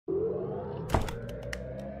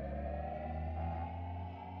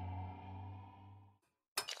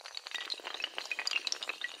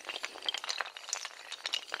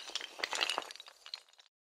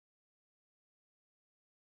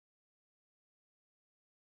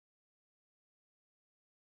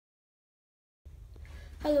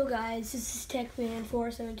Hello guys, this is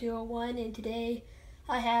TechMan47201 and today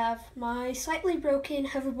I have my slightly broken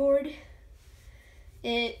hoverboard.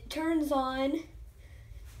 It turns on,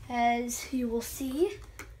 as you will see.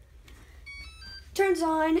 Turns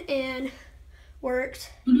on and works.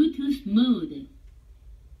 Bluetooth mode.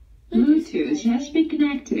 Bluetooth has been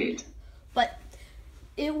connected. But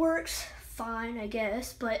it works fine, I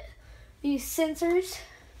guess, but these sensors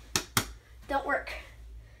don't work.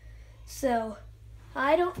 So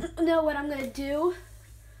I don't know what I'm gonna do.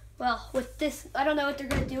 Well, with this, I don't know what they're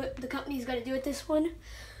gonna do. The company's gonna do with this one,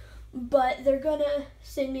 but they're gonna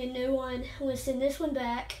send me a new one. I'm gonna send this one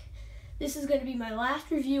back. This is gonna be my last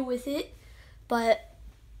review with it, but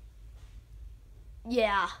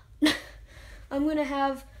yeah, I'm gonna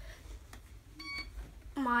have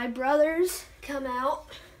my brothers come out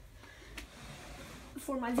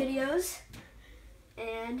for my videos,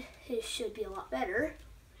 and it should be a lot better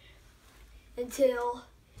until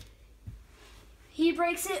he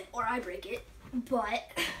breaks it or I break it.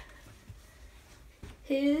 But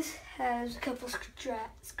his has a couple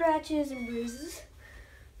scratches and bruises.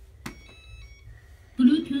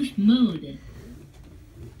 Bluetooth mode.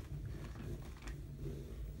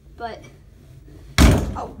 But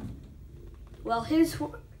oh, well, his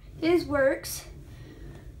works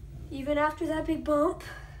even after that big bump.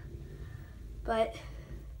 But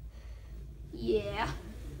yeah.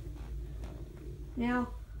 Now,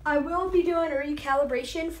 I will be doing a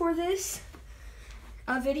recalibration for this,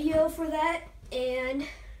 a video for that, and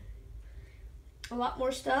a lot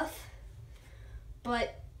more stuff.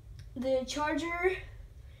 But the charger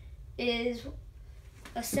is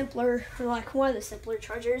a simpler, or like one of the simpler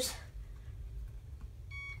chargers,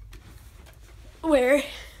 where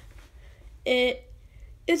it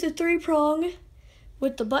is a 3-prong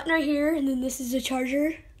with the button right here, and then this is the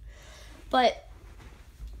charger. But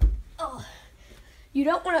oh, you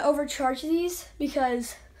don't want to overcharge these,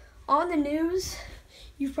 because on the news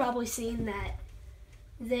you've probably seen that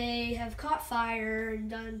they have caught fire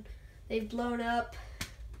and they've blown up.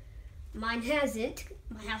 Mine hasn't.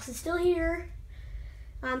 My house is still here.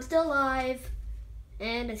 I'm still alive,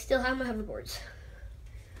 and I still have my hoverboards.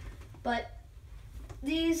 But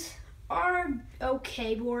these are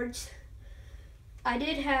okay boards. I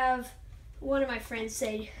did have one of my friends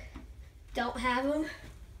say, don't have them.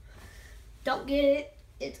 Don't get it.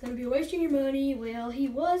 It's going to be wasting your money. Well, he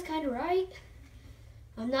was kind of right.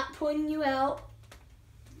 I'm not pointing you out.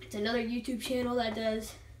 It's another YouTube channel that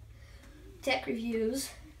does tech reviews,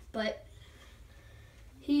 but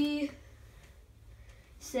he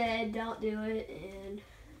said don't do it, and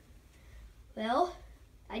well,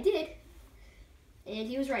 I did, and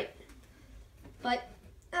he was right. But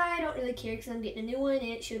I don't really care because I'm getting a new one and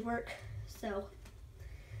it should work. So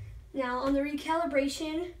now on the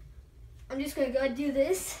recalibration, I'm just going to go ahead and do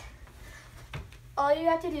this. All you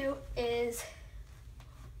have to do is,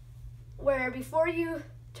 where before you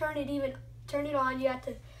turn it on, you have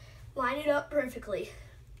to line it up perfectly.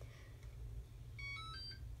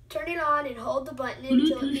 Turn it on and hold the button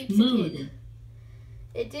until it beeps again.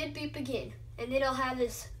 It did beep again, and then it'll have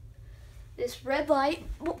this red light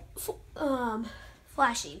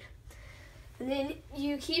flashing. And then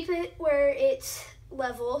you keep it where it's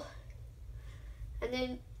level, and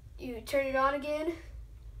then you turn it on again,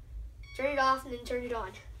 turn it off, and then turn it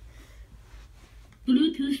on.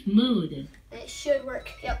 Bluetooth mode. And it should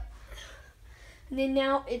work, yep. And then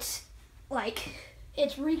now it's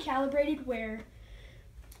recalibrated where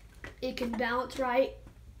it can balance right,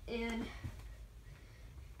 and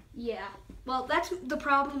yeah. Well, that's the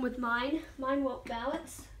problem with mine. Mine won't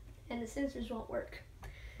balance, and the sensors won't work.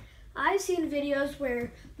 I've seen videos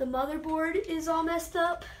where the motherboard is all messed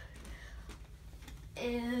up,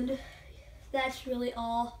 and that's really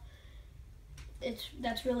all.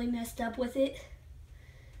 That's really messed up with it.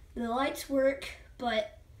 The lights work,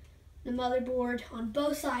 but the motherboard on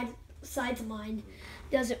both sides of mine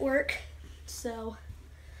doesn't work. So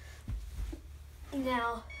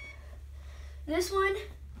now this one,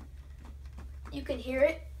 you can hear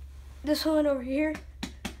it. This one over here,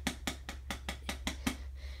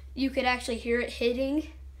 you could actually hear it hitting,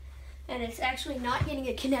 and it's actually not getting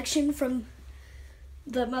a connection from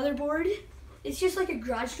the motherboard. It's just like a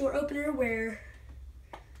garage door opener where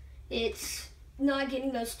it's not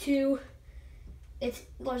getting those two.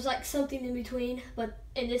 There's like something in between, but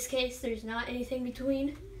in this case there's not anything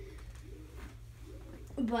between.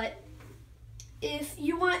 But if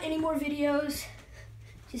you want any more videos,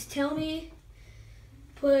 just tell me.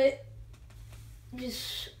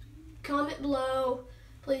 Just comment below.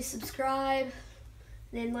 Please subscribe,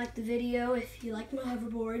 then like the video if you like my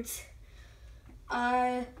hoverboards.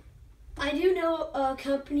 I do know a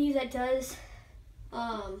company that does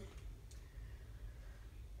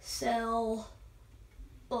sell,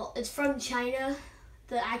 well, it's from China,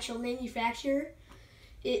 the actual manufacturer.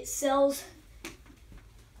 It sells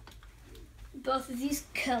both of these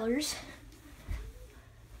colors.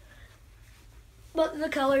 Both of the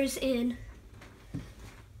colors in,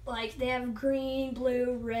 like, they have green,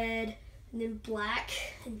 blue, red, and then black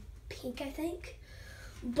and pink, I think.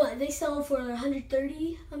 But they sell them for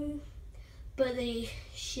 $130. But they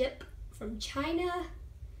ship from China,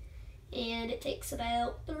 and it takes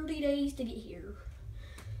about 30 days to get here.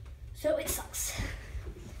 So it sucks.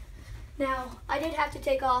 Now, I did have to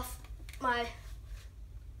take off my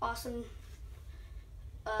awesome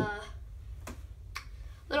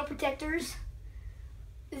little protectors.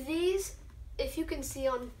 These, if you can see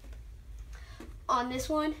on this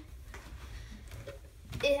one,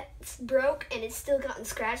 it's broke and it's still gotten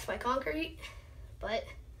scratched by concrete, but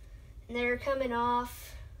they're coming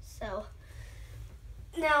off. So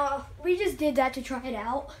now we just did that to try it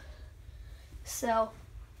out. So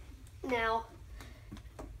now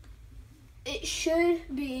it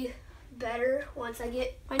should be better once I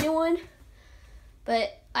get my new one,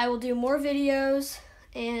 but I will do more videos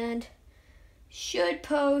and should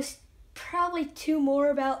post probably 2 more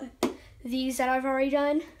about these that I've already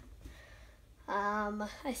done.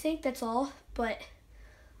 I think that's all, but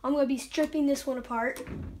I'm going to be stripping this one apart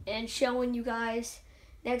and showing you guys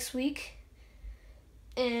next week.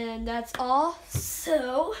 And that's all.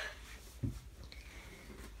 So,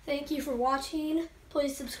 thank you for watching.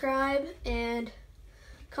 Please subscribe and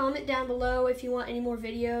comment down below if you want any more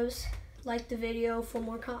videos. Like the video for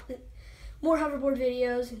more content, more hoverboard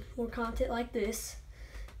videos and more content like this.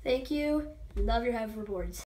 Thank you. Love your hoverboards.